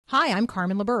Hi, I'm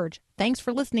Carmen LaBerge. Thanks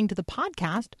for listening to the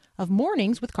podcast of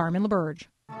Mornings with Carmen LaBerge.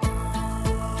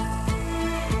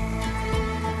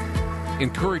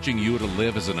 Encouraging you to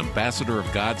live as an ambassador of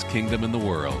God's kingdom in the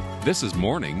world. This is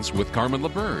Mornings with Carmen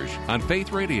LaBerge on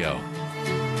Faith Radio.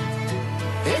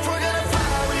 If we're gonna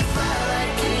fly, we fly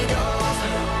like eagles.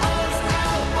 Arms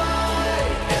out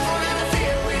wide. If we're gonna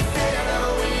fear, we fear no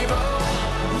evil.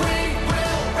 We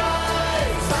will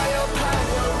rise. By your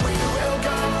power, we will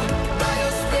go. By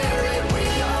your spirit, we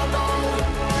are bold.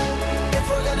 If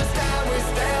we're gonna stand, we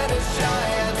stand as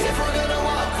giants. If we're gonna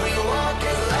walk, we walk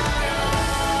as lions.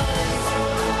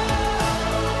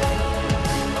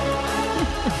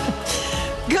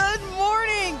 Good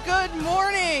morning. Good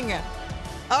morning.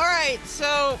 All right,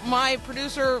 so my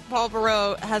producer, Paul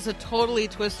Barreau, has a totally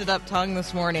twisted up tongue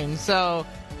this morning. So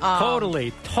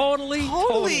Totally.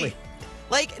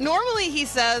 Like, normally he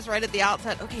says right at the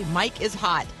outset, okay, Mike is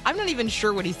hot. I'm not even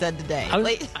sure what he said today.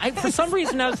 For some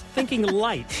reason, I was thinking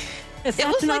light. It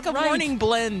was like a morning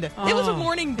blend. It was a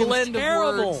morning blend of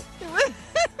words.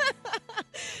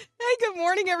 Hey, good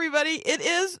morning, everybody. It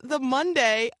is the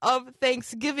Monday of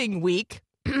Thanksgiving week.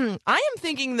 I am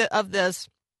thinking of this.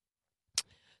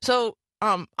 So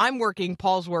I'm working,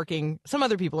 Paul's working, some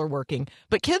other people are working,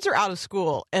 but kids are out of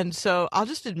school. And so I'll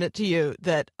just admit to you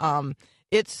that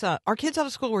it's are kids out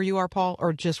of school where you are, Paul,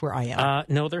 or just where I am?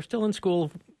 No, they're still in school,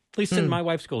 at least in my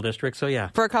wife's school district. So, yeah.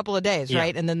 For a couple of days, Yeah.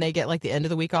 right? And then they get like the end of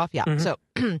the week off. Yeah.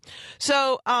 Mhm.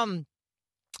 So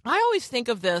I always think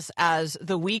of this as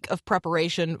the week of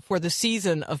preparation for the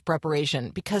season of preparation,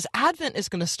 because Advent is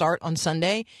going to start on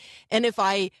Sunday. And if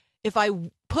I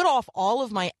put off all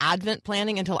of my Advent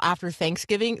planning until after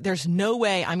Thanksgiving, there's no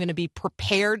way I'm going to be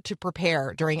prepared to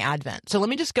prepare during Advent. So let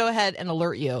me just go ahead and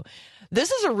alert you.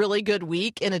 This is a really good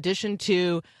week in addition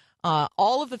to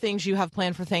all of the things you have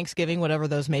planned for Thanksgiving, whatever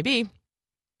those may be.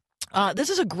 This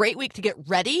is a great week to get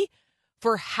ready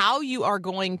for how you are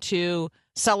going to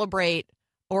celebrate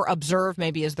or observe,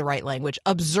 maybe is the right language,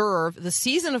 observe the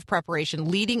season of preparation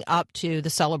leading up to the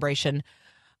celebration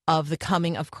of the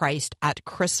coming of Christ at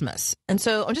Christmas. And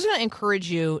so I'm just going to encourage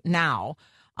you now,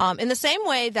 in the same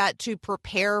way that to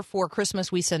prepare for Christmas,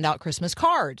 we send out Christmas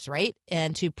cards, right?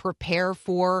 And to prepare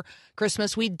for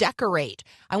Christmas, we decorate.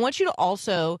 I want you to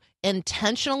also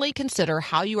intentionally consider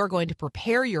how you are going to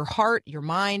prepare your heart, your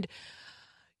mind,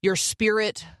 your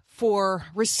spirit for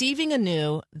receiving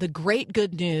anew the great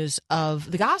good news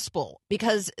of the gospel,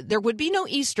 because there would be no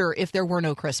Easter if there were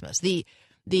no Christmas. The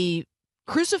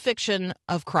crucifixion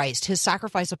of Christ, his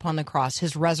sacrifice upon the cross,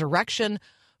 his resurrection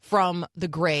from the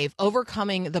grave,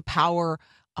 overcoming the power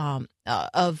and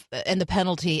the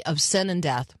penalty of sin and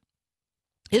death,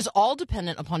 is all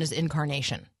dependent upon his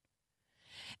incarnation.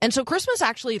 And so Christmas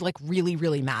actually really,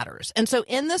 really matters. And so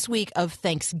in this week of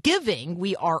Thanksgiving,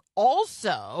 we are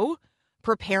also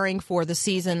preparing for the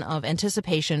season of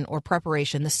anticipation or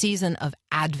preparation, the season of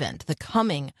Advent, the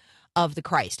coming of the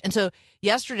Christ. And so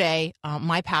yesterday,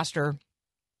 my pastor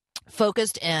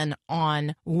focused in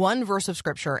on one verse of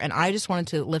Scripture, and I just wanted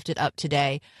to lift it up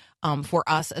today for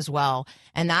us as well,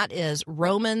 and that is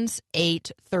Romans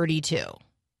 8:32.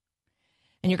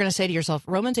 And you're going to say to yourself,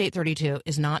 Romans 8:32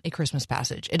 is not a Christmas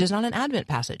passage. It is not an Advent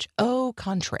passage. Au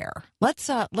contraire. Let's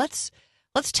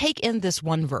take in this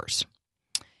one verse.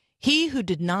 He who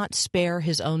did not spare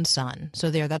his own son. So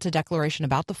that's a declaration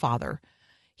about the Father.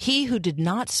 He who did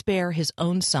not spare his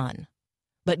own son,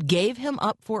 but gave him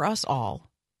up for us all,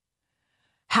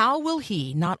 how will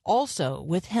he not also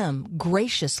with him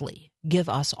graciously give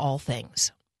us all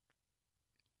things?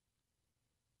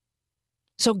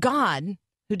 So God,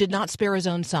 who did not spare his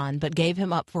own son, but gave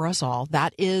him up for us all,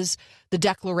 that is the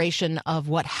declaration of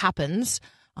what happens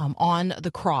on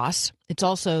the cross. It's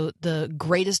also the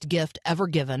greatest gift ever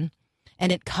given,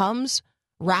 and it comes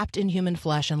wrapped in human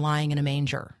flesh and lying in a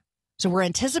manger. So we're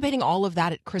anticipating all of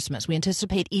that at Christmas. We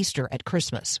anticipate Easter at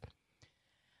Christmas.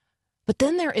 But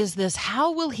then there is this,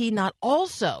 how will he not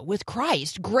also, with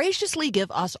Christ, graciously give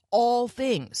us all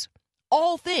things?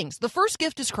 All things. The first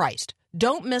gift is Christ.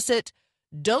 Don't miss it.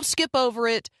 Don't skip over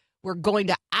it. We're going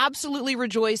to absolutely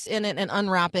rejoice in it and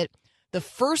unwrap it. The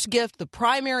first gift, the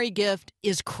primary gift,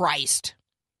 is Christ.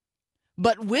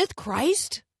 But with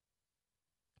Christ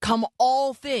come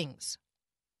all things.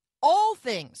 All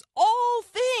things. All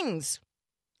things.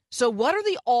 So what are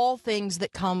the all things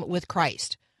that come with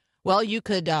Christ? Well, you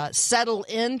could settle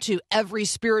into every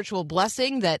spiritual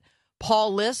blessing that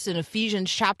Paul lists in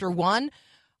Ephesians chapter 1.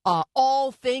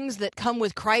 All things that come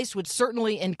with Christ would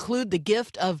certainly include the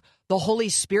gift of the Holy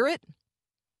Spirit.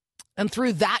 And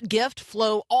through that gift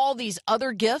flow all these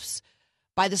other gifts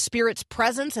by the Spirit's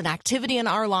presence and activity in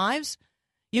our lives.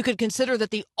 You could consider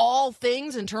that the all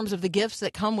things in terms of the gifts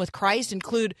that come with Christ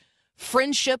include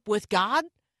friendship with God.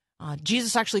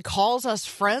 Jesus actually calls us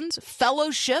friends,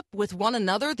 fellowship with one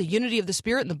another, the unity of the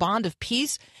Spirit and the bond of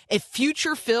peace, a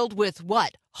future filled with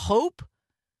what? Hope.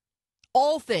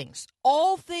 All things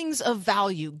of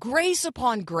value, grace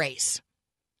upon grace.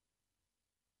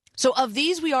 So of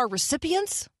these we are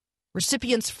recipients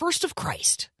first of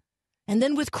Christ, and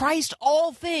then with Christ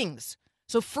all things.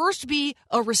 So first be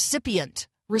a recipient,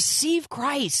 receive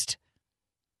Christ.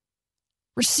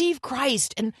 Receive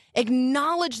Christ and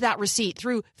acknowledge that receipt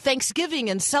through thanksgiving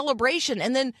and celebration,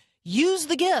 and then use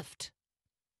the gift.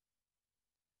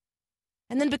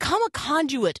 And then become a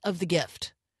conduit of the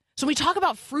gift. So we talk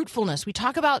about fruitfulness. We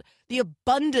talk about the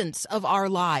abundance of our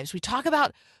lives. We talk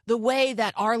about the way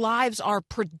that our lives are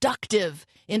productive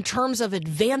in terms of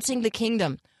advancing the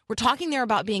kingdom. We're talking there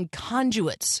about being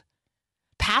conduits,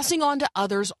 passing on to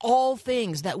others all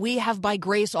things that we have by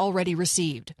grace already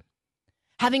received.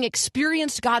 Having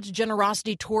experienced God's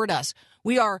generosity toward us,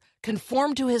 we are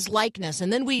conformed to his likeness,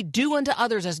 and then we do unto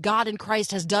others as God in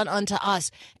Christ has done unto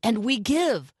us, and we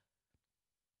give.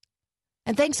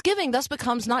 And Thanksgiving thus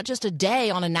becomes not just a day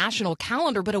on a national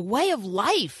calendar, but a way of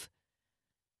life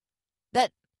that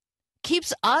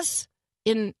keeps us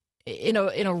in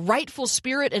a rightful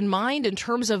spirit and mind in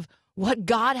terms of what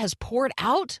God has poured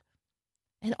out,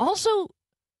 and also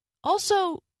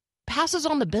passes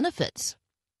on the benefits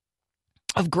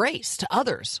of grace to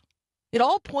others. It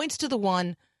all points to the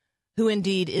one who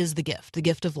indeed is the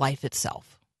gift of life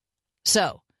itself.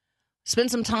 So,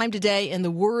 spend some time today in the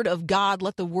Word of God.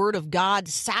 Let the Word of God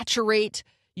saturate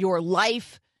your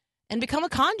life and become a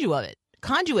conduit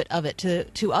of it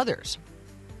to others.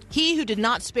 He who did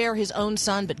not spare his own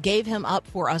son, but gave him up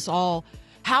for us all,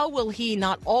 how will he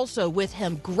not also with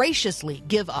him graciously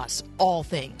give us all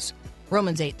things?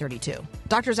 Romans 8:32.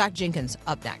 Dr. Zach Jenkins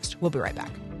up next. We'll be right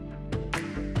back.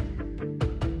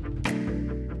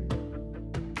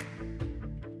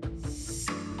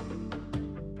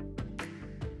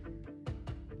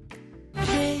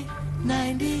 Hey,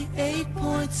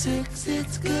 98.6,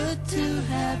 it's good to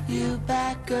have you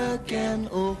back again.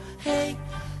 Oh, hey,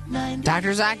 90.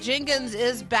 Dr. Zach Jenkins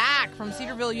is back from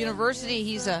Cedarville University.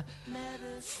 He's a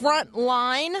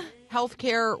frontline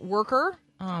healthcare worker,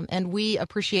 and we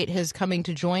appreciate his coming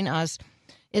to join us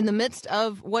in the midst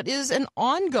of what is an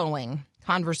ongoing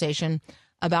conversation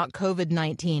about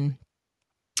COVID-19.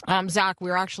 Zach,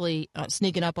 we're actually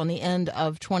sneaking up on the end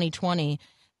of 2020,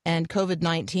 and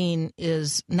COVID-19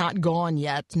 is not gone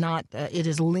yet. It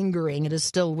is lingering. It is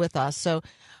still with us. So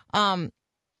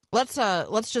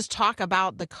let's just talk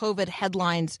about the COVID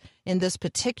headlines in this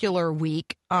particular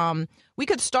week. We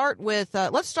could start with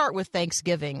let's start with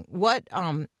Thanksgiving. What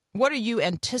are you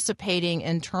anticipating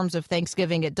in terms of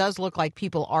Thanksgiving? It does look like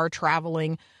people are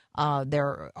traveling.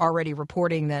 They're already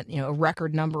reporting that a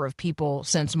record number of people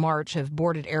since March have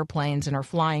boarded airplanes and are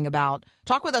flying about.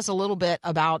 Talk with us a little bit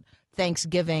about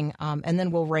Thanksgiving, and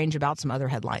then we'll range about some other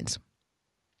headlines.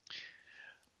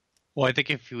 Well, I think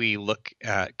if we look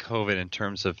at COVID in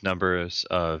terms of numbers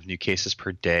of new cases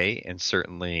per day, and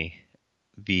certainly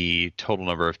the total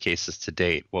number of cases to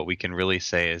date, what we can really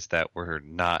say is that we're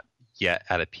not yet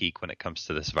at a peak when it comes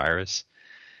to this virus.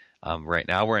 Right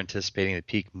now, we're anticipating the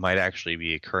peak might actually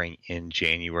be occurring in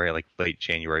January, like late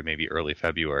January, maybe early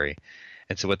February.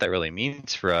 And so what that really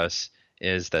means for us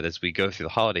is that as we go through the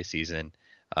holiday season,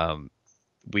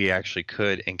 we actually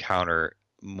could encounter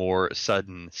more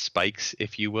sudden spikes,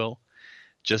 if you will,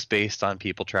 just based on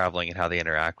people traveling and how they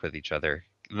interact with each other.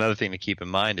 Another thing to keep in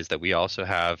mind is that we also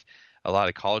have a lot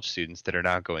of college students that are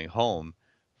now going home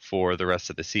for the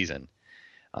rest of the season.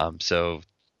 So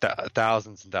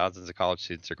thousands and thousands of college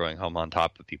students are going home on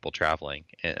top of people traveling.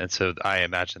 And so I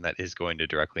imagine that is going to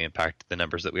directly impact the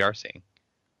numbers that we are seeing.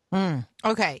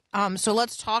 Okay. So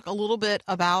let's talk a little bit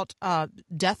about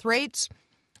death rates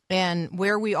and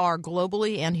where we are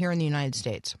globally and here in the United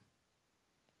States.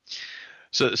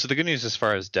 So the good news as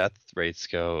far as death rates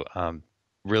go,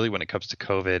 really when it comes to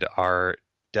COVID, our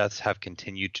deaths have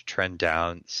continued to trend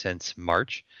down since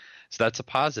March. So that's a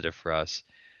positive for us.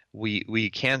 We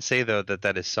can say, though,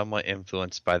 that is somewhat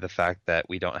influenced by the fact that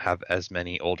we don't have as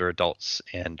many older adults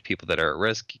and people that are at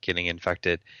risk getting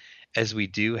infected as we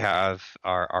do have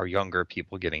our younger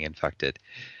people getting infected.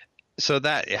 So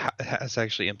that has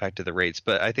actually impacted the rates.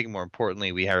 But I think more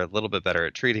importantly, we are a little bit better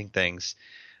at treating things.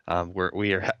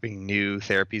 We are having new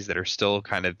therapies that are still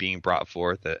kind of being brought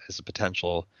forth as a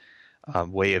potential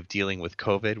way of dealing with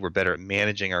COVID. We're better at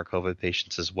managing our COVID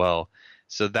patients as well.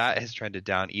 So that has trended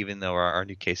down, even though our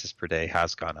new cases per day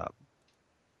has gone up.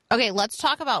 Okay, let's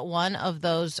talk about one of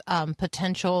those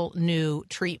potential new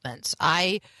treatments.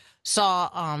 I saw,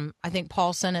 I think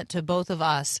Paul sent it to both of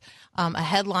us, a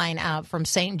headline out from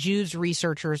St. Jude's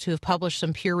researchers who have published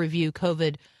some peer-reviewed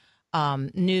COVID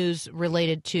news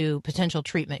related to potential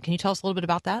treatment. Can you tell us a little bit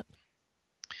about that?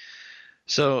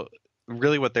 So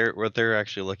really what they're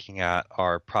actually looking at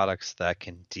are products that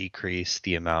can decrease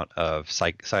the amount of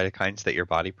cytokines that your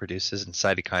body produces. And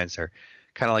cytokines are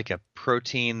kind of like a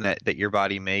protein that your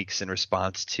body makes in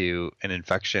response to an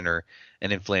infection or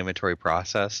an inflammatory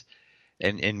process.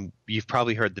 And you've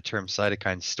probably heard the term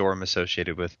cytokine storm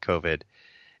associated with COVID.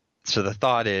 So the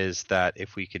thought is that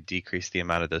if we could decrease the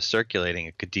amount of those circulating,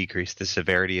 it could decrease the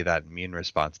severity of that immune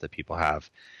response that people have.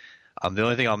 The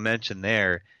only thing I'll mention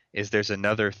there is there's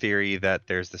another theory that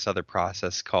there's this other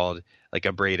process called like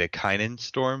a bradykinin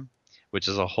storm, which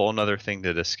is a whole nother thing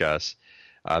to discuss.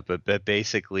 But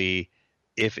basically,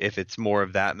 if it's more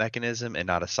of that mechanism and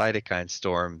not a cytokine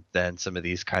storm, then some of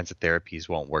these kinds of therapies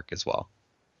won't work as well.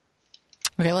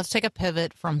 Okay, let's take a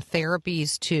pivot from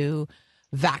therapies to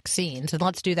vaccines. And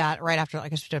let's do that right after. I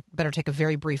guess we better take a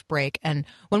very brief break. And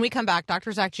when we come back,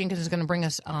 Dr. Zach Jenkins is going to bring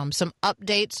us some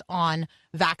updates on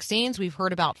vaccines. We've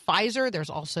heard about Pfizer. There's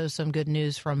also some good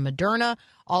news from Moderna.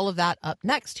 All of that up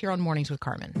next here on Mornings with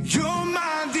Carmen. You're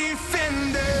my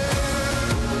defender.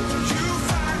 You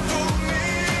fight for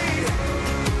me.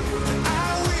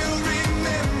 I will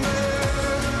remember.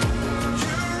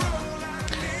 You're all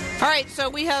I need. All right, so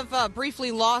we have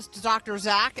briefly lost Dr.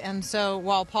 Zach, and so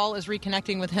while Paul is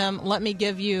reconnecting with him, let me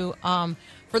give you,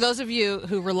 for those of you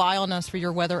who rely on us for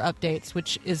your weather updates,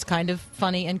 which is kind of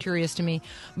funny and curious to me,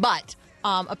 but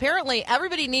apparently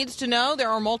everybody needs to know there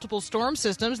are multiple storm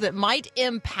systems that might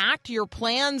impact your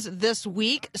plans this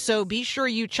week, so be sure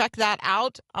you check that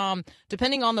out.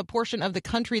 Depending on the portion of the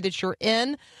country that you're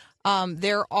in,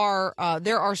 there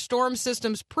are storm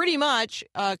systems pretty much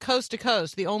coast to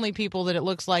coast. The only people that it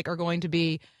looks like are going to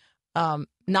be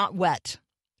not wet,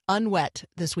 unwet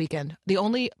this weekend. The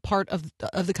only part of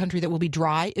the country that will be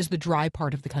dry is the dry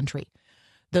part of the country.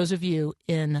 Those of you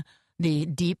in the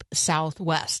deep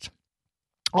southwest.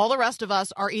 All the rest of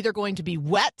us are either going to be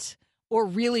wet or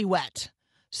really wet.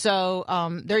 So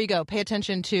there you go. Pay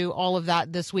attention to all of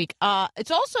that this week.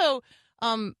 It's also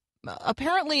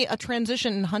apparently a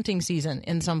transition in hunting season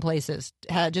in some places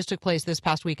just took place this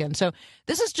past weekend. So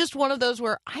this is just one of those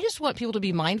where I just want people to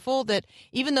be mindful that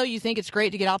even though you think it's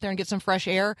great to get out there and get some fresh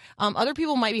air, other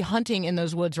people might be hunting in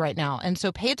those woods right now. And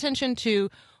so pay attention to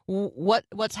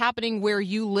what's happening where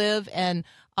you live and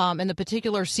in the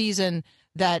particular season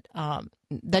that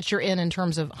you're in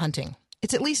terms of hunting.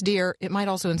 It's at least deer. It might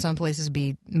also in some places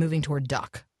be moving toward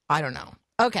duck. I don't know.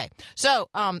 Okay, so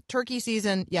turkey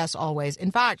season, yes, always.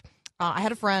 In fact, I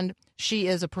had a friend. She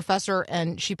is a professor,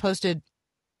 and she posted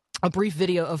a brief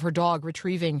video of her dog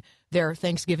retrieving their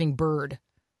Thanksgiving bird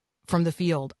from the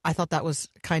field. I thought that was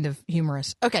kind of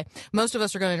humorous. Okay, most of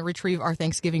us are going to retrieve our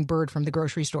Thanksgiving bird from the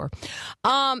grocery store.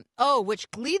 Which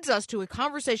leads us to a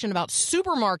conversation about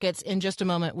supermarkets in just a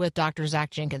moment with Dr. Zach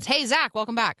Jenkins. Hey, Zach,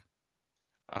 welcome back.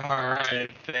 All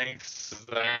right, thanks.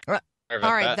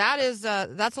 All right,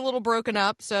 that's a little broken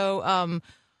up, so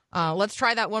let's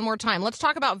try that one more time. Let's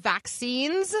talk about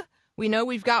vaccines. We know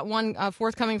we've got one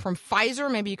forthcoming from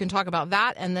Pfizer. Maybe you can talk about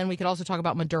that, and then we could also talk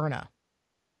about Moderna.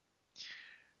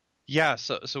 Yeah,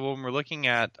 so when we're looking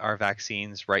at our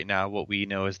vaccines right now, what we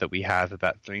know is that we have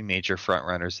about 3 major front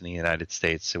runners in the United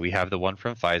States. So we have the one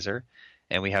from Pfizer,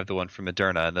 and we have the one from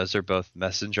Moderna, and those are both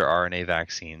messenger RNA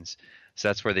vaccines. So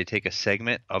that's where they take a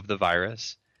segment of the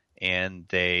virus and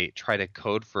they try to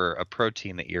code for a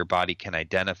protein that your body can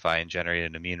identify and generate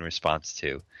an immune response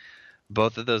to.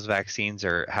 Both of those vaccines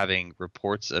are having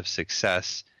reports of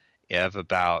success of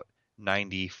about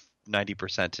 90%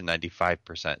 to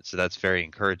 95%. So that's very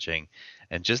encouraging.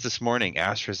 And just this morning,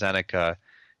 AstraZeneca,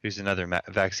 who's another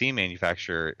vaccine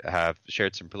manufacturer, have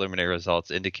shared some preliminary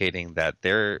results indicating that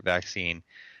their vaccine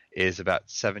is about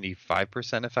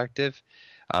 75% effective.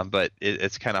 But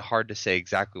it's kind of hard to say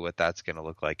exactly what that's going to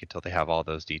look like until they have all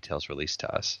those details released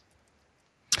to us.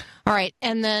 All right.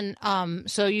 And then,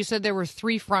 so you said there were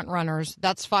 3 front runners.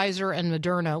 That's Pfizer and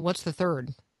Moderna. What's the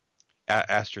third?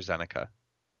 AstraZeneca.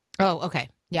 Oh, okay.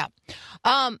 Yeah.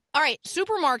 All right.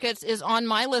 Supermarkets is on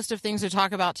my list of things to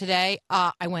talk about today.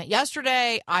 I went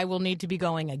yesterday. I will need to be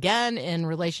going again in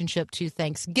relationship to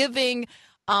Thanksgiving.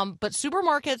 But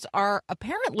supermarkets are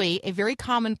apparently a very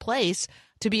common place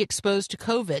to be exposed to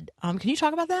COVID. Can you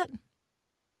talk about that?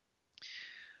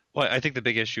 Well, I think the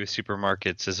big issue with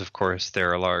supermarkets is, of course, there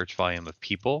are a large volume of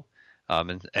people.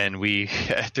 And we,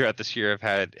 throughout this year,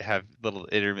 have little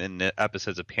intermittent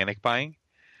episodes of panic buying,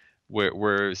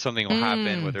 where something will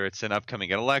happen, whether it's an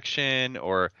upcoming election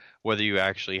or whether you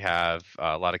actually have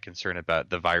a lot of concern about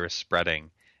the virus spreading.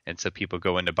 And so people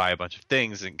go in to buy a bunch of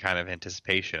things in kind of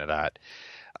anticipation of that.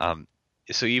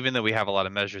 So even though we have a lot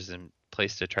of measures in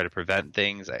place to try to prevent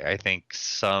things, I think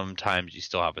sometimes you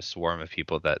still have a swarm of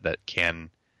people that can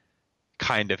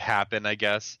kind of happen, I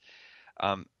guess.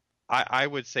 I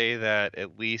would say that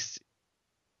at least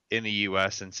in the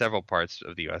U.S. and several parts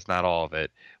of the U.S., not all of it,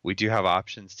 we do have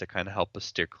options to kind of help us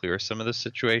steer clear of some of the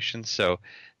situations. So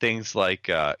things like,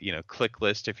 Click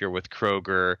List if you're with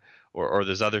Kroger or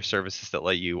there's other services that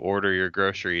let you order your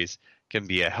groceries can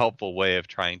be a helpful way of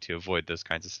trying to avoid those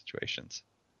kinds of situations.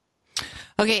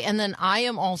 Okay, and then I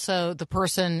am also the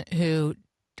person who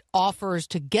offers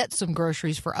to get some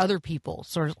groceries for other people,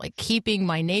 sort of like keeping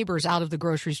my neighbors out of the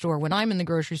grocery store when I'm in the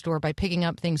grocery store by picking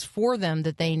up things for them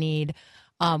that they need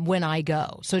when I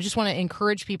go. So I just want to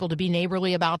encourage people to be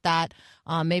neighborly about that.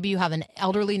 Maybe you have an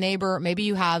elderly neighbor. Maybe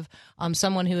you have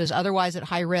someone who is otherwise at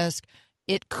high risk.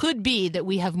 It could be that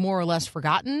we have more or less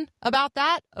forgotten about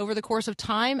that over the course of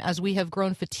time as we have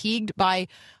grown fatigued by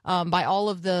all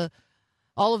of the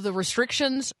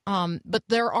restrictions. But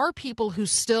there are people who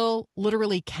still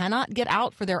literally cannot get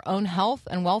out for their own health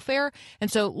and welfare.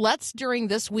 And so let's, during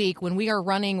this week, when we are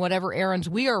running whatever errands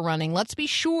we are running, let's be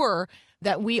sure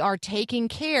that we are taking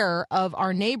care of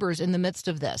our neighbors in the midst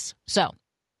of this. So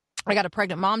I got a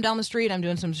pregnant mom down the street. I'm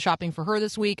doing some shopping for her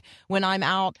this week when I'm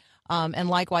out. And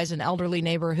likewise, an elderly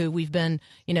neighbor who we've been,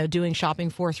 doing shopping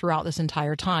for throughout this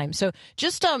entire time. So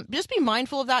just be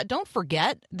mindful of that. Don't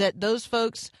forget that those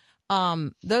folks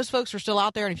are still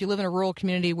out there. And if you live in a rural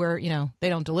community where, they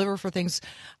don't deliver for things,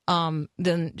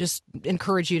 then just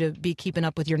encourage you to be keeping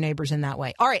up with your neighbors in that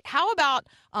way. All right. How about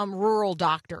rural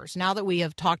doctors? Now that we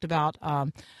have talked about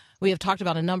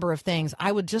a number of things,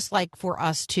 I would just like for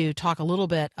us to talk a little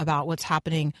bit about what's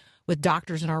happening with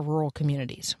doctors in our rural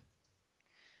communities.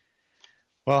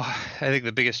 Well, I think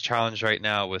the biggest challenge right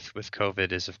now with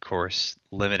COVID is, of course,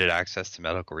 limited access to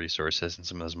medical resources in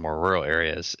some of those more rural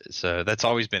areas. So that's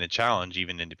always been a challenge,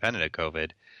 even independent of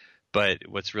COVID. But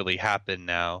what's really happened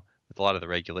now with a lot of the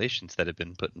regulations that have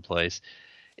been put in place,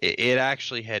 it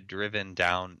actually had driven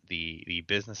down the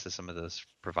business of some of those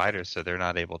providers, so they're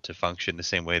not able to function the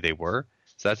same way they were.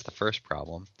 So that's the first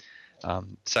problem.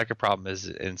 Second problem is,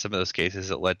 in some of those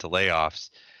cases, it led to layoffs.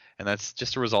 And that's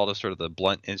just a result of sort of the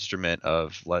blunt instrument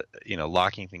of,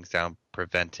 locking things down,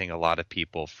 preventing a lot of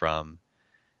people from,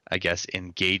 I guess,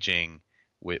 engaging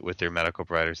with their medical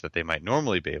providers that they might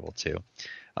normally be able to.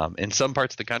 In some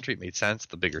parts of the country, it made sense,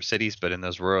 the bigger cities, but in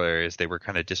those rural areas, they were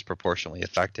kind of disproportionately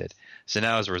affected. So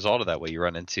now as a result of that, what you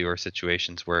run into are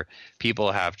situations where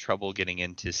people have trouble getting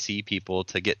in to see people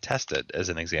to get tested, as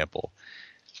an example.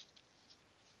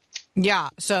 Yeah,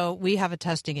 so we have a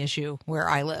testing issue where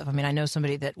I live. I mean, I know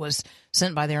somebody that was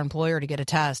sent by their employer to get a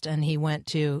test, and he went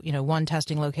to, one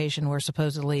testing location where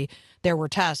supposedly there were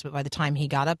tests, but by the time he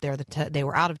got up there, they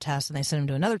were out of tests, and they sent him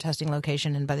to another testing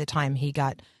location, and by the time he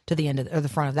got to the end of the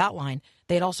front of that line,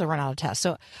 they had also run out of tests.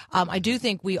 So I do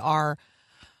think we are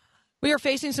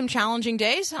facing some challenging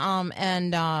days,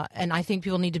 and I think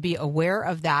people need to be aware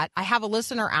of that. I have a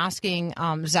listener asking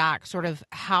Zach sort of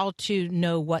how to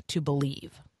know what to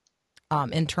believe.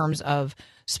 In terms of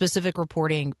specific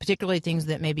reporting, particularly things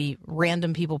that maybe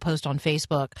random people post on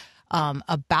Facebook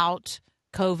about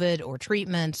COVID or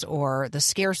treatments or the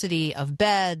scarcity of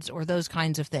beds or those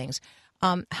kinds of things.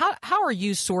 How are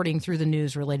you sorting through the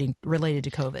news related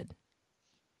to COVID?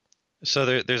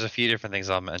 So there's a few different things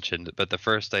I'll mention, but the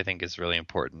first I think is really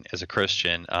important as a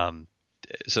Christian.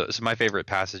 So my favorite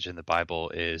passage in the Bible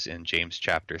is in James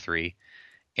chapter 3,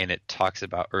 and it talks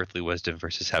about earthly wisdom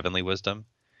versus heavenly wisdom.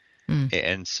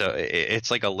 And so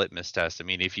it's like a litmus test. I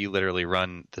mean, if you literally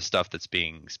run the stuff that's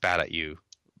being spat at you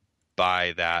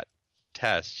by that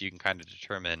test, you can kind of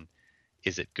determine,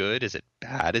 is it good? Is it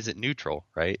bad? Is it neutral?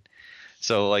 Right?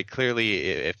 So like clearly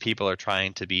if people are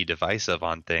trying to be divisive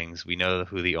on things, we know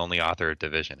who the only author of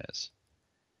division is.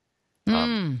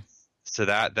 So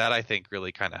that I think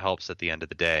really kind of helps at the end of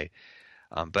the day.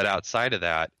 But outside of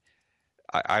that,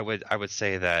 I would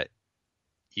say that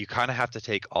you kind of have to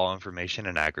take all information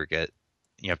in aggregate.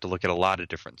 You have to look at a lot of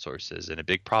different sources. And a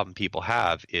big problem people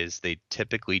have is they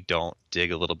typically don't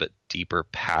dig a little bit deeper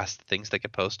past things that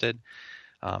get posted.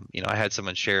 I had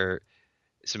someone share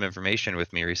some information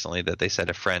with me recently that they said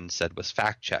a friend said was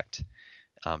fact-checked.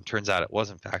 Turns out it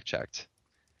wasn't fact-checked.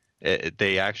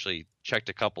 They actually checked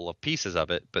a couple of pieces of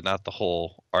it, but not the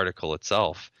whole article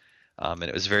itself. And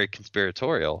it was very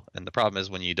conspiratorial. And the problem is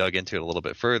when you dug into it a little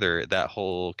bit further, that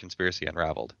whole conspiracy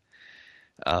unraveled.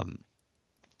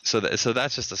 So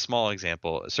that's just a small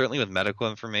example. Certainly with medical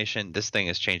information, this thing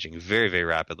is changing very, very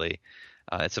rapidly.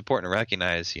 It's important to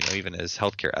recognize, even as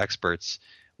healthcare experts,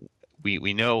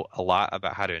 we know a lot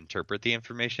about how to interpret the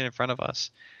information in front of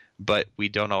us, but we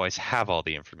don't always have all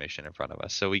the information in front of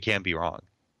us, so we can be wrong.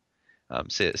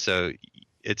 So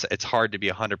it's hard to be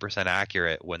 100%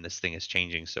 accurate when this thing is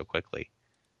changing so quickly.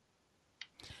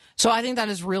 So I think that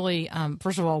is really,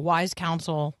 first of all, wise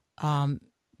counsel.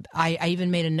 I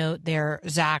even made a note there,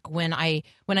 Zach, when I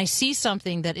see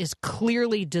something that is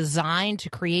clearly designed to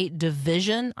create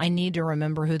division, I need to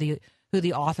remember who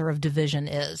the author of division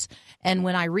is. And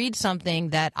when I read something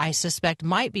that I suspect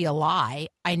might be a lie,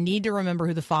 I need to remember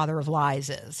who the father of lies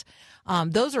is.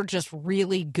 Those are just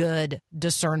really good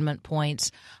discernment points.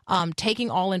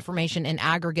 Taking all information in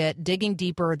aggregate, digging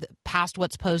deeper past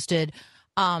what's posted,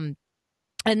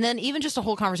 and then even just a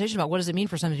whole conversation about what does it mean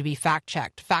for something to be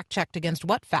fact-checked? Fact-checked against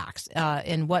what facts?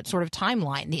 In what sort of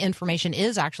timeline? The information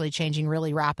is actually changing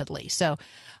really rapidly. So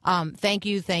thank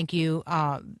you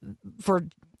for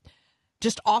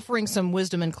just offering some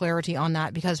wisdom and clarity on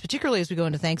that, because particularly as we go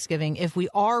into Thanksgiving, if we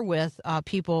are with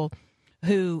people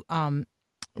who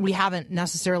we haven't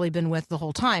necessarily been with the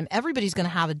whole time, everybody's going to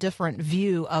have a different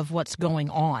view of what's going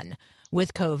on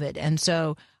with COVID. And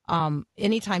so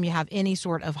anytime you have any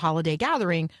sort of holiday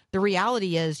gathering, the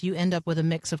reality is you end up with a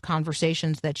mix of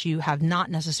conversations that you have not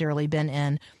necessarily been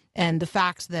in. And the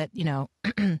facts that, the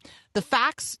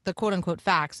quote unquote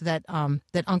facts that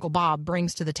that Uncle Bob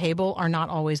brings to the table are not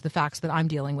always the facts that I'm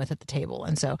dealing with at the table.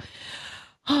 And so,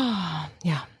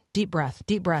 yeah, deep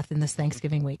breath in this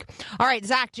Thanksgiving week. All right,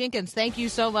 Zach Jenkins, thank you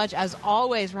so much, as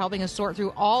always, for helping us sort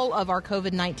through all of our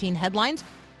COVID-19 headlines.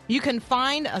 You can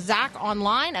find Zach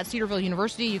online at Cedarville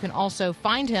University. You can also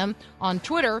find him on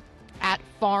Twitter at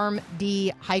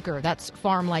FarmDHiker. That's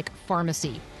farm like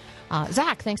pharmacy.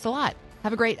 Zach, thanks a lot.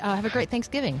 Have a great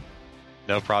Thanksgiving.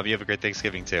 No problem. You have a great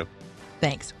Thanksgiving too.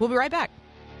 Thanks. We'll be right back.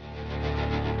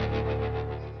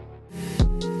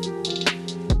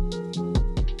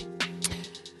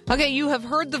 Okay, you have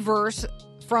heard the verse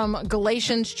from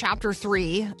Galatians chapter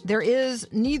 3. There is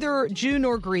neither Jew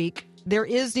nor Greek. There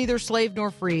is neither slave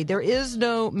nor free. There is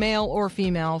no male or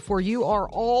female, for you are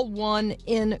all one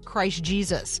in Christ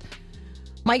Jesus.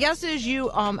 My guess is you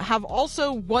have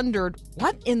also wondered,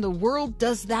 what in the world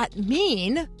does that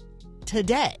mean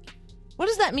today? What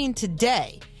does that mean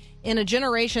today in a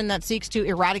generation that seeks to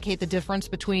eradicate the difference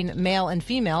between male and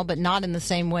female, but not in the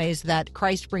same ways that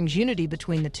Christ brings unity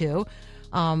between the two?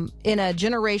 In a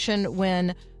generation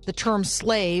when the term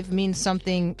slave means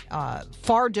something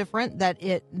far different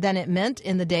than it meant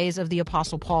in the days of the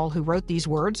Apostle Paul, who wrote these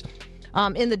words.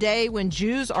 In the day when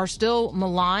Jews are still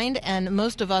maligned, and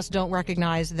most of us don't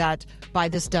recognize that by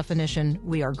this definition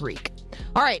we are Greek.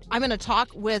 All right, I'm going to talk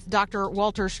with Dr.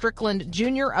 Walter Strickland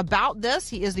Jr. about this.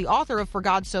 He is the author of For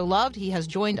God So Loved. He has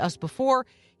joined us before.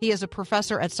 He is a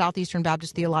professor at Southeastern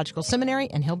Baptist Theological Seminary,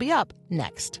 and he'll be up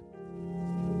next.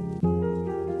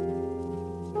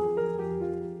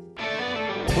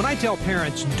 When I tell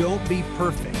parents, don't be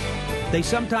perfect, they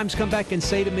sometimes come back and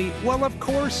say to me, well, of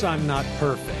course I'm not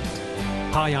perfect.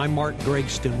 Hi, I'm Mark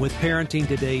Gregston with Parenting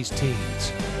Today's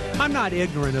Teens. I'm not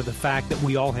ignorant of the fact that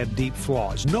we all have deep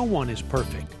flaws. No one is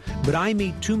perfect. But I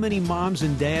meet too many moms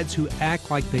and dads who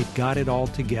act like they've got it all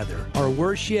together, or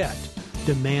worse yet,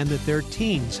 demand that their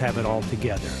teens have it all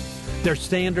together. Their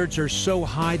standards are so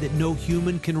high that no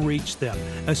human can reach them,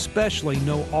 especially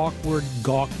no awkward,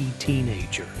 gawky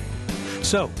teenager.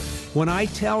 So, when I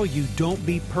tell you don't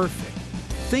be perfect,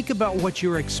 think about what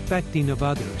you're expecting of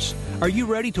others. Are you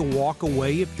ready to walk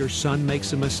away if your son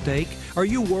makes a mistake? Are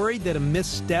you worried that a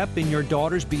misstep in your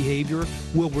daughter's behavior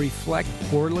will reflect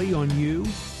poorly on you?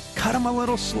 Cut them a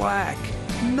little slack.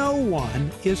 No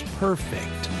one is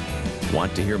perfect.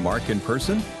 Want to hear Mark in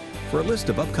person? For a list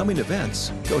of upcoming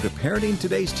events, go to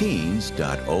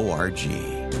parentingtodaysteens.org.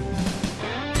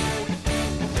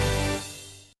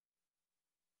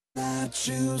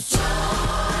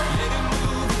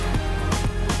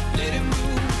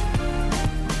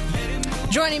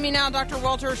 Joining me now, Dr.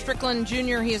 Walter Strickland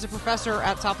Jr. He is a professor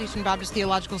at Southeastern Baptist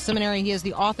Theological Seminary. He is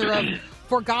the author of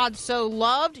For God So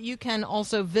Loved. You can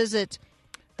also visit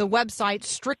the website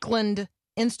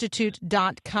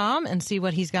stricklandinstitute.com and see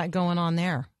what he's got going on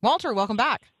there. Walter, welcome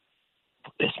back.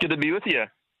 It's good to be with you.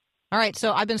 All right,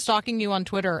 so I've been stalking you on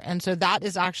Twitter, and so that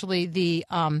is actually the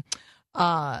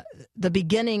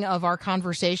beginning of our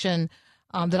conversation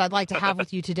that I'd like to have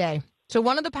with you today. So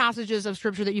one of the passages of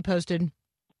Scripture that you posted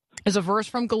is a verse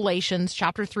from Galatians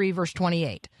chapter 3, verse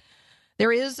 28.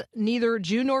 There is neither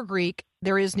Jew nor Greek,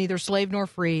 there is neither slave nor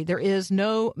free, there is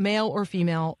no male or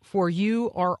female, for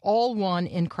you are all one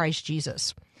in Christ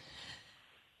Jesus.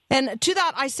 And to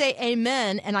that, I say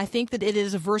amen. And I think that it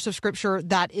is a verse of Scripture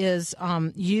that is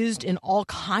used in all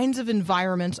kinds of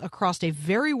environments across a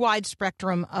very wide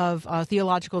spectrum of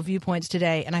theological viewpoints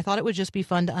today. And I thought it would just be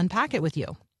fun to unpack it with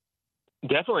you.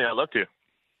 Definitely, I'd love to.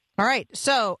 All right.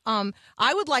 So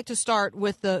I would like to start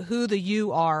with the who the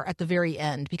you are at the very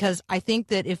end, because I think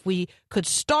that if we could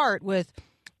start with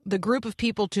the group of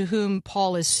people to whom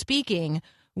Paul is speaking,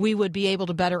 we would be able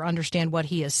to better understand what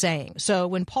he is saying. So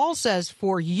when Paul says,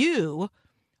 for you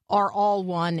are all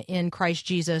one in Christ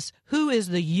Jesus, who is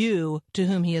the you to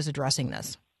whom he is addressing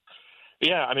this?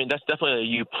 Yeah, I mean, that's definitely a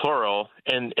you plural,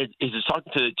 and it is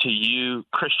talking to you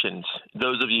Christians,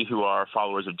 those of you who are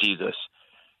followers of Jesus.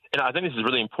 And I think this is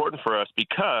really important for us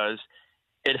because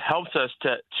it helps us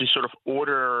to sort of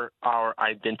order our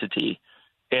identity.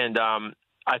 And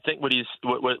I think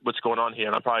what's going on here,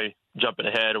 and I'm probably jumping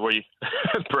ahead or where you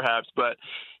perhaps, but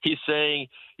he's saying,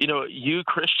 you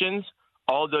Christians,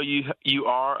 although you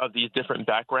are of these different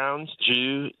backgrounds,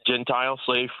 Jew, Gentile,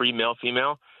 slave, free, male,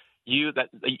 female,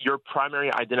 your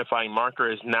primary identifying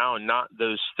marker is now not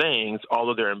those things,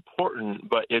 although they're important,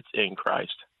 but it's in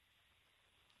Christ.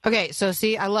 Okay, so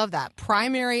see, I love that.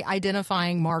 Primary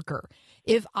identifying marker.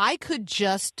 If I could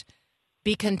just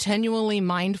be continually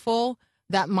mindful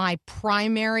that my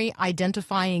primary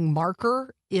identifying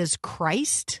marker is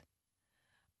Christ,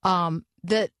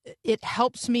 that it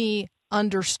helps me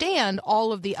understand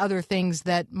all of the other things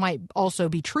that might also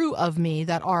be true of me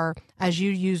that are, as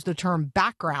you use the term,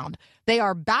 background. They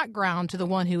are background to the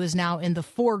one who is now in the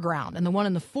foreground, and the one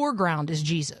in the foreground is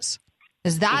Jesus.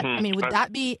 Is that, I mean, would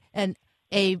that be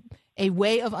a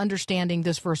way of understanding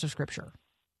this verse of Scripture?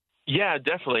 Yeah,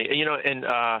 definitely.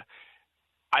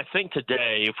 I think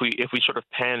today, if we sort of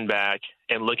pan back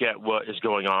and look at what is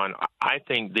going on, I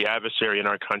think the adversary in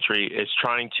our country is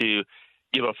trying to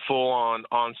give a full-on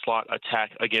onslaught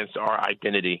attack against our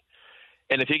identity.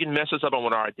 And if he can mess us up on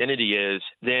what our identity is,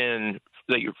 then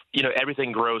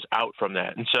everything grows out from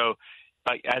that. And so,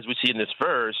 as we see in this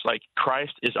verse,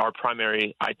 Christ is our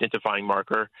primary identifying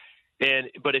marker.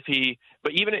 But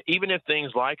even if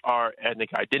things like our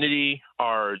ethnic identity,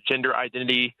 our gender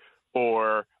identity,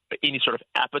 or any sort of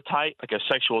appetite, like a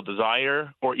sexual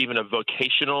desire, or even a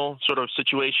vocational sort of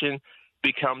situation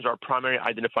becomes our primary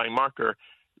identifying marker,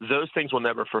 those things will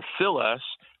never fulfill us.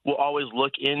 We'll always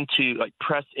look into,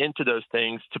 press into those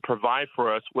things to provide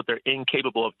for us what they're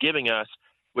incapable of giving us,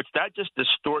 which that just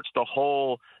distorts the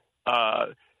whole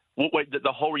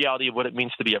reality of what it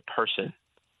means to be a person.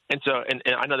 And so, and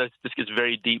I know that this gets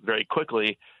very deep very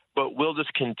quickly, but we'll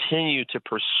just continue to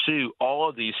pursue all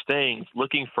of these things,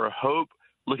 looking for hope,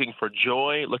 looking for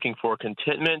joy, looking for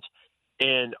contentment,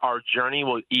 and our journey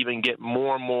will even get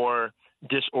more and more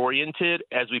disoriented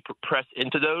as we press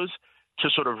into those to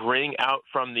sort of wring out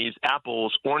from these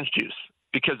apples orange juice,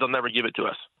 because they'll never give it to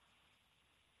us.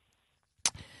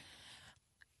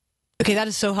 Okay, that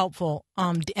is so helpful.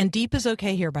 And deep is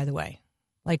okay here, by the way.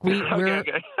 We're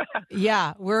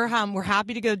yeah, we're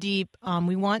happy to go deep.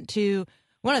 We want to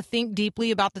think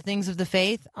deeply about the things of the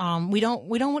faith. We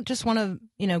don't just want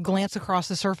to glance across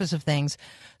the surface of things.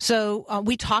 So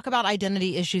we talk about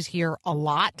identity issues here a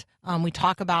lot. We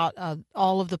talk about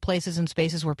all of the places and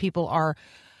spaces where people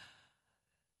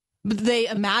they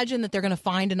imagine that they're going to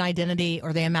find an identity,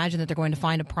 or they imagine that they're going to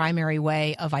find a primary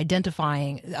way of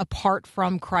identifying apart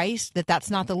from Christ,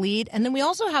 that's not the lead. And then we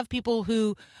also have people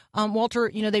who, Walter,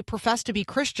 they profess to be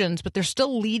Christians, but they're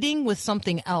still leading with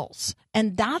something else.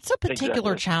 And that's a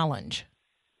particular challenge.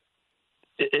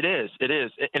 It is.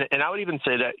 And I would even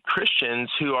say that Christians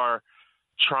who are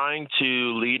trying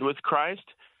to lead with Christ,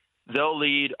 they'll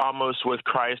lead almost with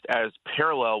Christ as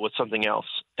parallel with something else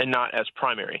and not as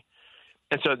primary.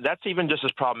 And so that's even just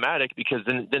as problematic, because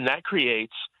then that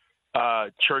creates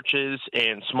churches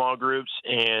and small groups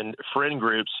and friend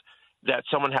groups that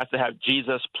someone has to have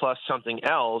Jesus plus something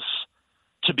else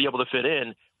to be able to fit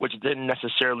in, which then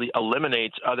necessarily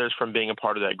eliminates others from being a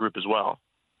part of that group as well.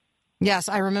 Yes,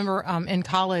 I remember in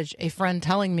college a friend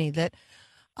telling me that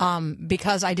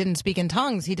because I didn't speak in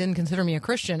tongues, he didn't consider me a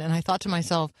Christian. And I thought to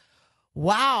myself,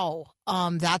 wow,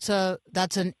 that's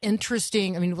an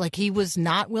interesting. I mean, he was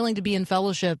not willing to be in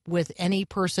fellowship with any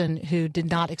person who did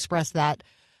not express that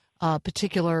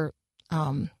particular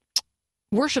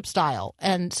worship style.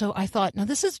 And so I thought, now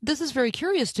this is very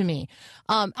curious to me.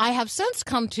 I have since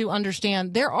come to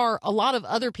understand there are a lot of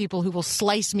other people who will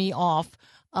slice me off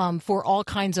for all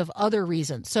kinds of other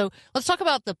reasons. So let's talk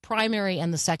about the primary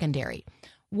and the secondary.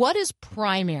 What is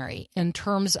primary in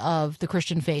terms of the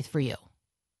Christian faith for you?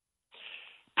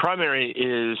 Primary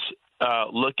is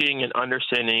looking and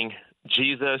understanding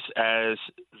Jesus as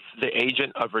the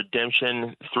agent of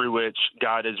redemption through which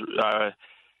God is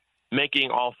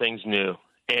making all things new.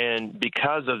 And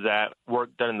because of that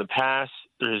work done in the past,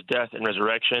 through his death and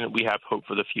resurrection, we have hope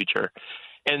for the future.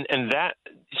 And that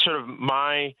sort of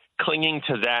my clinging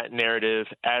to that narrative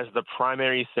as the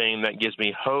primary thing that gives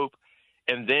me hope.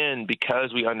 And then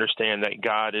because we understand that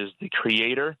God is the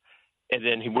creator, and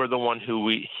then we're the one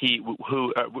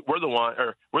we're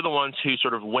the ones who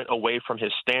sort of went away from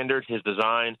his standard, his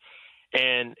design,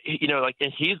 and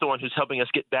and he's the one who's helping us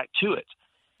get back to it.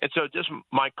 And so just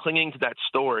my clinging to that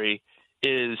story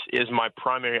is my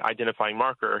primary identifying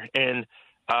marker, and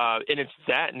it's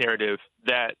that narrative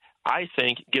that I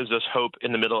think gives us hope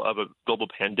in the middle of a global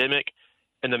pandemic,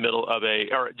 in the middle of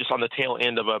or just on the tail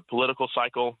end of a political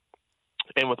cycle.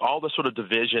 And with all the sort of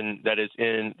division that is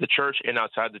in the church and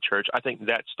outside the church, I think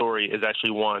that story is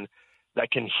actually one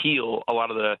that can heal a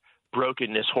lot of the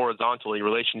brokenness horizontally,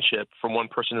 relationship from one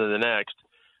person to the next,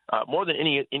 more than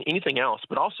anything else,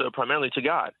 but also primarily to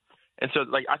God. And so,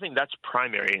 I think that's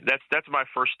primary. That's my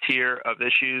first tier of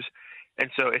issues. And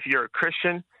so if you're a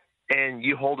Christian and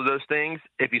you hold to those things,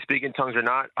 if you speak in tongues or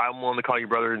not, I'm willing to call you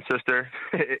brother and sister.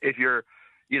 If you're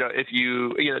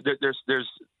there's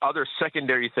other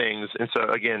secondary things. And so,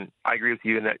 again, I agree with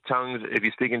you in that tongues, if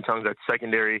you speak in tongues, that's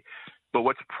secondary. But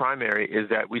what's primary is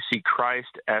that we see Christ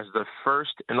as the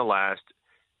first and the last.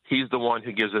 He's the one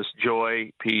who gives us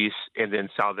joy, peace, and then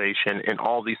salvation, and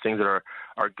all these things that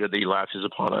are good that he lavishes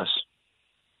upon us.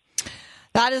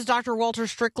 That is Dr. Walter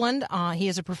Strickland. He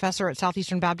is a professor at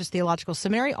Southeastern Baptist Theological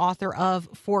Seminary, author of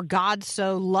For God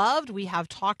So Loved. We have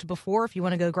talked before, if you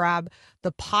want to go grab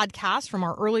the podcast from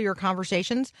our earlier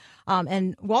conversations.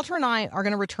 And Walter and I are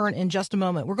going to return in just a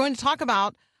moment. We're going to talk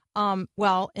about, in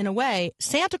a way,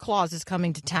 Santa Claus is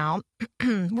coming to town.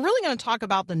 We're really going to talk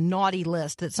about the naughty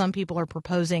list that some people are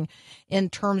proposing in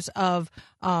terms of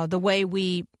the way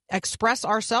we express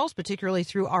ourselves, particularly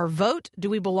through our vote. Do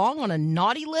we belong on a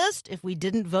naughty list if we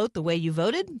didn't vote the way you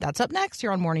voted? That's up next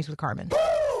here on Mornings with Carmen.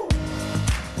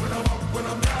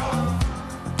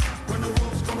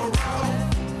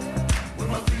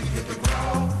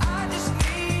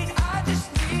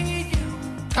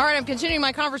 All right, I'm continuing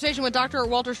my conversation with Dr.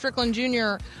 Walter Strickland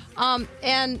Jr.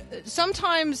 And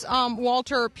sometimes,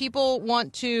 Walter, people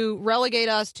want to relegate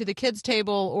us to the kids'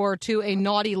 table or to a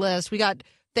naughty list. We got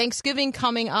Thanksgiving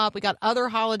coming up. We got other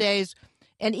holidays.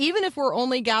 And even if we're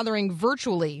only gathering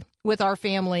virtually with our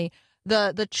family,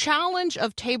 the challenge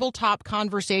of tabletop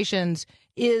conversations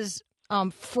is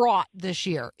fraught this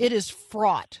year. It is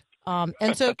fraught.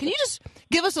 And so can you just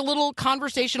give us a little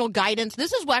conversational guidance?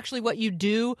 This is actually what you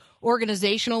do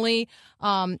organizationally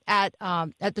at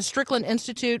the Strickland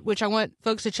Institute, which I want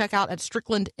folks to check out at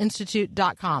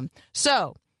stricklandinstitute.com.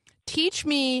 So teach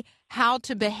me how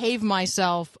to behave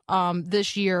myself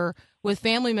this year with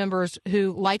family members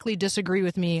who likely disagree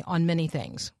with me on many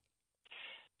things.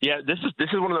 Yeah, this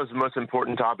is one of those most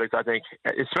important topics, I think,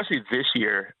 especially this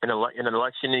year, in an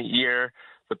election year.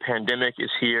 The pandemic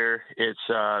is here. It's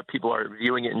people are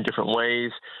viewing it in different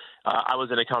ways. I was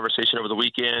in a conversation over the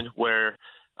weekend where,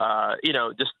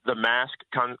 just the mask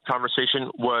conversation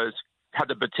had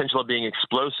the potential of being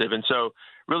explosive. And so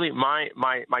really my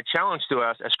challenge to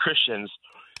us as Christians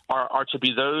are to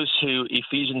be those who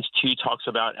Ephesians 2 talks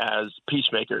about as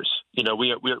peacemakers.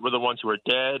 We're the ones who are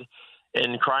dead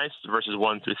in Christ, verses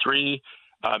 1 through 3,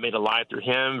 made alive through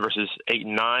him, verses 8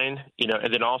 and 9,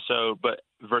 and then also, but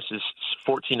verses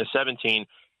 14 to 17,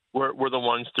 we're the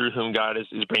ones through whom God is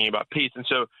bringing about peace. And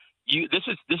so this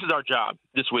is our job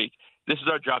this week. This is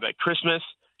our job at Christmas,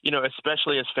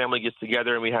 especially as family gets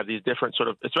together and we have these different sort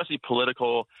of, especially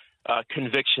political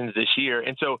convictions this year.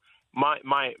 And so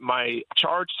my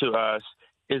charge to us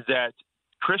is that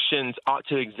Christians ought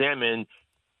to examine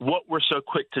what we're so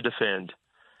quick to defend.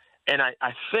 And I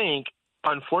think,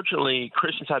 unfortunately,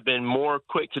 Christians have been more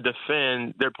quick to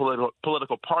defend their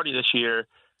political party this year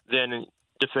than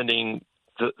defending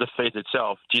the faith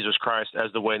itself, Jesus Christ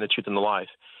as the way and the truth and the life.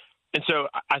 And so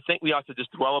I think we ought to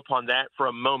just dwell upon that for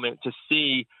a moment to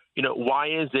see, why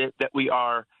is it that we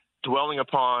are dwelling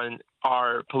upon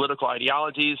our political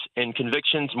ideologies and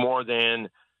convictions more than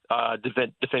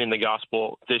defending the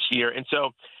gospel this year. And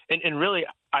so, and really,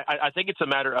 I think it's a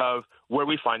matter of where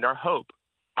we find our hope.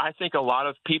 I think a lot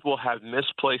of people have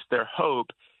misplaced their hope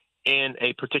in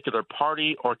a particular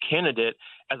party or candidate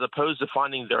as opposed to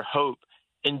finding their hope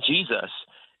in Jesus.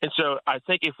 And so I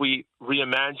think if we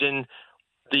reimagine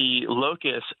the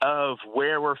locus of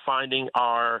where we're finding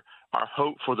our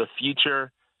hope for the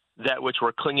future, that which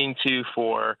we're clinging to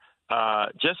for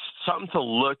just something to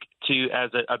look to as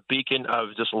a beacon of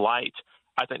just light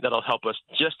I think that'll help us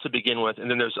just to begin with,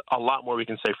 and then there's a lot more we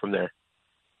can say from there.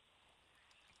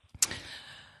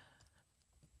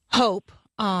 Hope.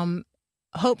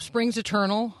 Hope springs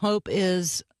eternal. Hope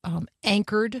is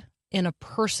anchored in a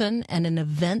person and an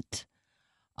event.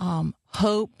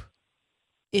 Hope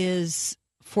is,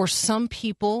 for some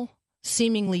people,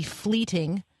 seemingly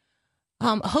fleeting.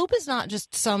 Hope is not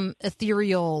just some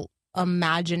ethereal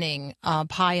imagining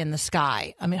pie in the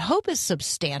sky. I mean, hope is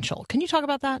substantial. Can you talk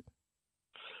about that?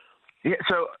 Yeah,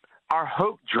 so our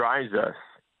hope drives us.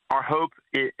 Our hope,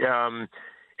 it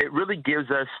really gives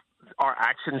us our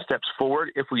action steps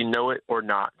forward if we know it or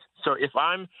not. So if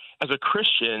I'm, as a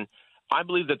Christian, I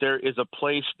believe that there is a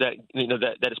place that,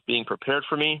 that is being prepared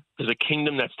for me. There's a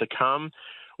kingdom that's to come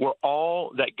where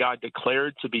all that God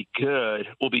declared to be good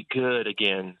will be good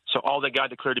again. So all that God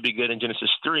declared to be good in Genesis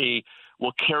 3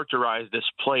 will characterize this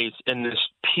place, and this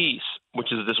peace,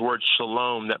 which is this word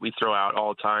shalom that we throw out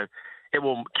all the time. It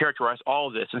will characterize all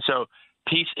of this. And so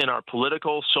peace in our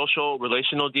political, social,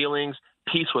 relational dealings,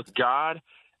 peace with God,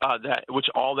 which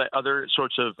all that other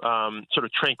sorts of sort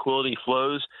of tranquility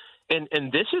flows.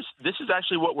 And this is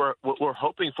actually what we're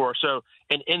hoping for. So,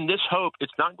 and in this hope,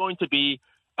 it's not going to be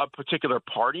a particular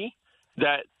party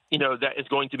that is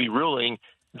going to be ruling.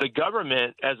 The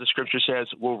government, as the scripture says,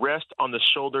 will rest on the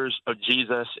shoulders of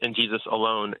Jesus and Jesus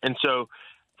alone. And so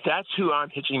that's who I'm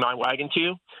hitching my wagon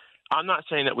to. I'm not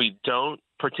saying that we don't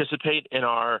participate in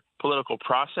our political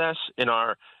process, in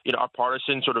our our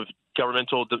partisan sort of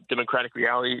governmental democratic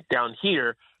reality down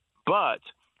here, but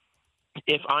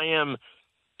if I am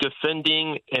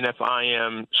defending and if I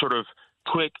am sort of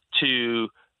quick to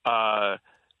try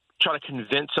to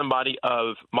convince somebody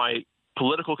of my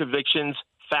political convictions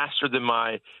faster than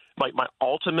my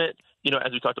ultimate,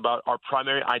 as we talked about, our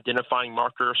primary identifying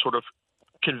marker sort of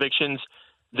convictions,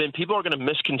 then people are going to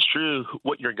misconstrue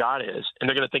what your God is, and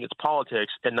they're going to think it's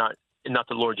politics and not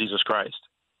the Lord Jesus Christ.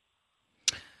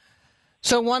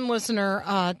 So one listener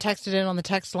texted in on the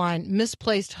text line,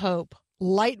 misplaced hope,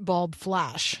 light bulb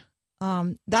flash.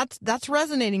 That's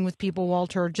resonating with people,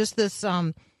 Walter. Just this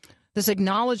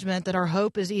acknowledgement that our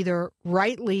hope is either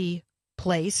rightly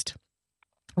placed,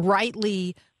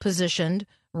 rightly positioned,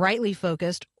 rightly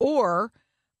focused, or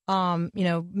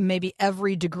maybe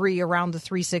every degree around the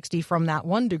 360 from that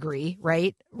 1 degree,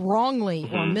 right? Wrongly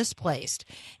or misplaced.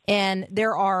 And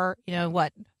there are,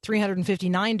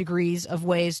 359 degrees of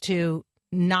ways to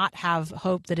not have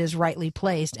hope that is rightly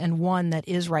placed, and one that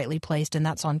is rightly placed, and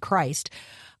that's on Christ.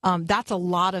 That's a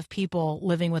lot of people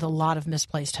living with a lot of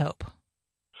misplaced hope.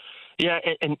 Yeah,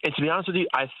 and to be honest with you,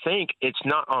 I think it's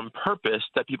not on purpose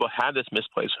that people have this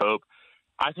misplaced hope.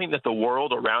 I think that the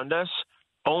world around us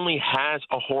only has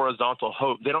a horizontal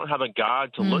hope. They don't have a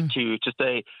God to look to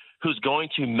say who's going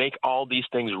to make all these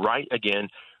things right again.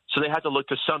 So they have to look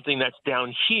to something that's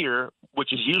down here,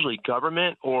 which is usually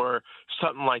government or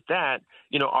something like that,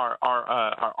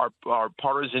 our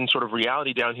partisan sort of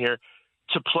reality down here,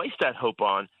 to place that hope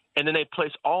on. And then they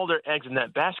place all their eggs in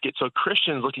that basket. So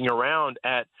Christians looking around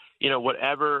at,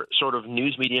 whatever sort of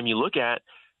news medium you look at,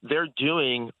 they're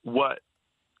doing what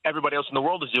everybody else in the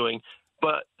world is doing.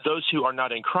 But those who are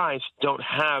not in Christ don't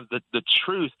have the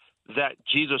truth that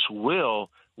Jesus will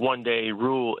one day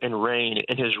rule and reign,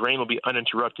 and his reign will be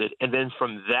uninterrupted. And then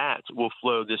from that will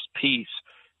flow this peace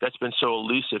that's been so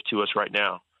elusive to us right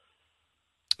now.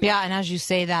 Yeah, and as you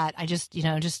say that, I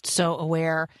just so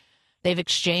aware they've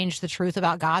exchanged the truth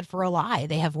about God for a lie.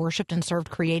 They have worshiped and served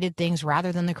created things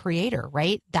rather than the Creator,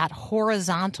 right? That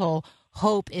horizontal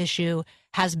hope issue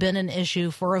has been an issue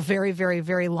for a very, very,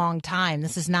 very long time.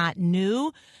 This is not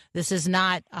new. This is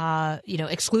not,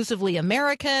 exclusively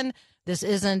American. This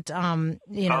isn't, yeah,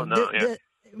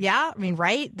 I mean,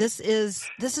 right? This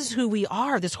is who we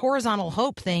are. This horizontal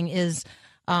hope thing is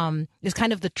kind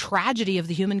of the tragedy of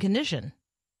the human condition.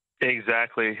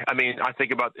 Exactly. I mean, I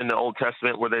think about in the Old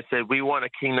Testament where they said, we want a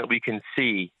king that we can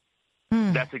see.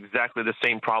 That's exactly the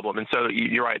same problem. And so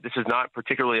you're right. This is not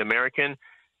particularly American.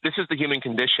 This is the human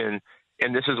condition.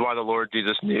 And this is why the Lord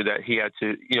Jesus knew that he had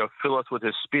to, fill us with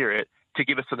his spirit to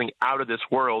give us something out of this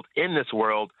world, in this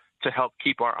world, to help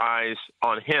keep our eyes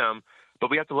on him. But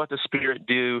we have to let the Spirit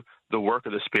do the work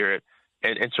of the Spirit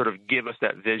and sort of give us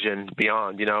that vision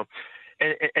beyond,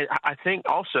 And I think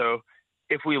also,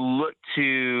 if we look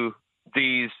to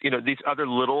these other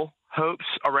little hopes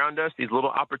around us, these little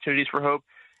opportunities for hope,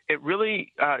 it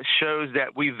really shows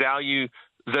that we value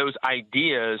those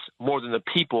ideas more than the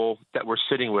people that we're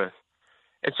sitting with.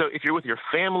 And so if you're with your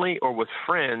family or with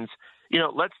friends,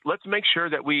 let's make sure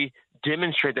that we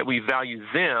demonstrate that we value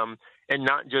them and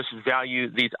not just value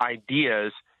these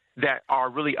ideas that are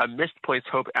really a misplaced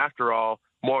hope after all,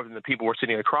 more than the people we're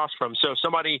sitting across from. So if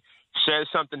somebody says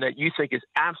something that you think is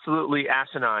absolutely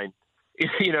asinine,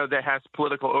 that has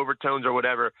political overtones or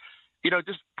whatever,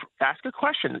 just ask a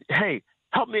question. Hey,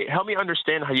 help me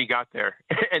understand how you got there,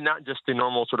 and not just the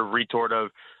normal sort of retort of,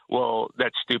 well,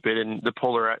 that's stupid, and the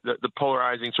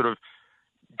polarizing sort of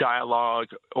dialogue,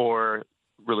 or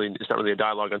really, it's not really a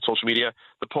dialogue on social media,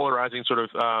 the polarizing sort of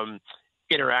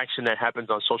interaction that happens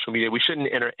on social media. We shouldn't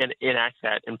enact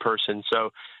that in person.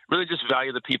 So really just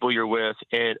value the people you're with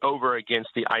and over against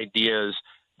the ideas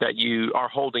that you are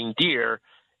holding dear.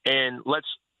 And let's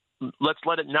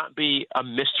let it not be a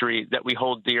mystery that we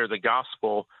hold dear the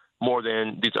gospel more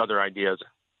than these other ideas.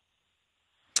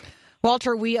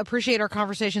 Walter, we appreciate our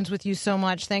conversations with you so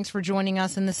much. Thanks for joining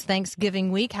us in this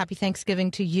Thanksgiving week. Happy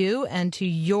Thanksgiving to you and to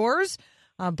yours.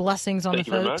 Blessings on the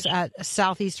folks at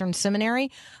Southeastern Seminary.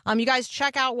 You guys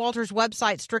check out Walter's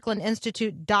website,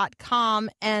 stricklandinstitute.com,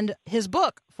 and his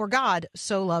book, For God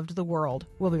So Loved the World.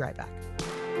 We'll be right back.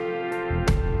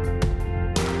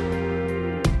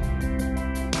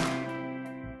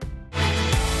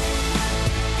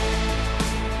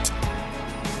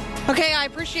 Okay, I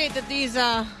appreciate that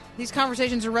these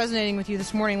conversations are resonating with you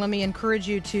this morning. Let me encourage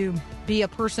you to be a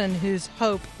person whose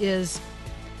hope is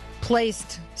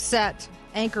placed, set,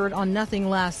 anchored on nothing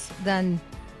less than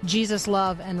Jesus'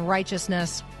 love and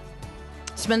righteousness.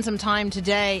 Spend some time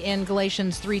today in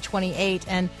Galatians 3:28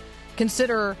 and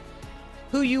consider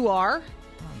who you are.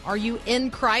 Are you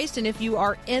in Christ? And if you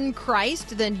are in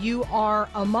Christ, then you are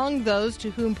among those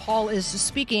to whom Paul is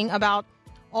speaking about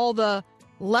all the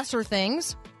lesser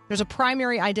things. There's a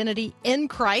primary identity in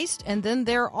Christ, and then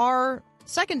there are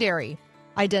secondary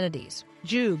identities: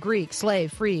 Jew, Greek,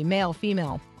 slave, free, male,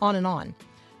 female, on and on.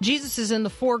 Jesus is in the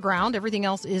foreground. Everything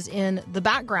else is in the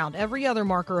background. Every other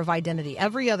marker of identity,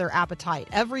 every other appetite,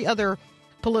 every other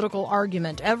political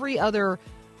argument, every other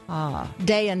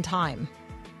day and time.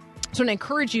 So I want to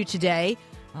encourage you today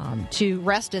to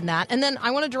rest in that. And then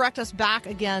I want to direct us back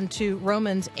again to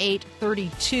Romans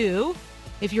 8:32.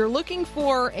 If you're looking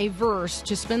for a verse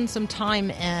to spend some time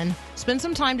in, spend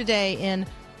some time today in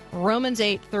Romans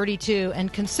 8:32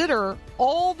 and consider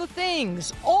all the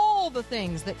things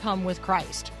that come with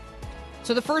Christ.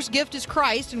 So the first gift is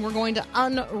Christ, and we're going to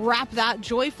unwrap that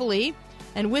joyfully.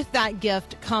 And with that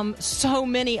gift come so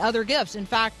many other gifts. In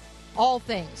fact, all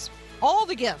things, all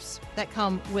the gifts that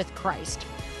come with Christ,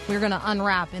 we're going to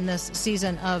unwrap in this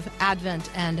season of Advent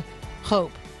and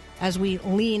hope as we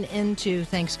lean into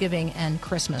Thanksgiving and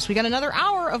Christmas. We got another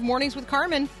hour of Mornings with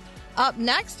Carmen. Up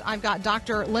next, I've got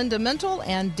Dr. Linda Mental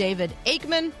and David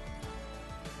Aikman.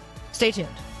 Stay tuned.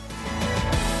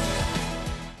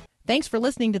 Thanks for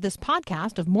listening to this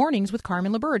podcast of Mornings with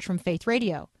Carmen LaBerge from Faith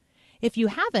Radio. If you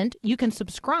haven't, you can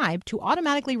subscribe to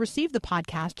automatically receive the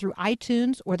podcast through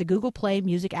iTunes or the Google Play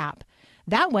Music app.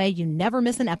 That way, you never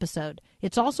miss an episode.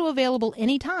 It's also available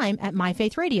anytime at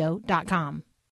myfaithradio.com.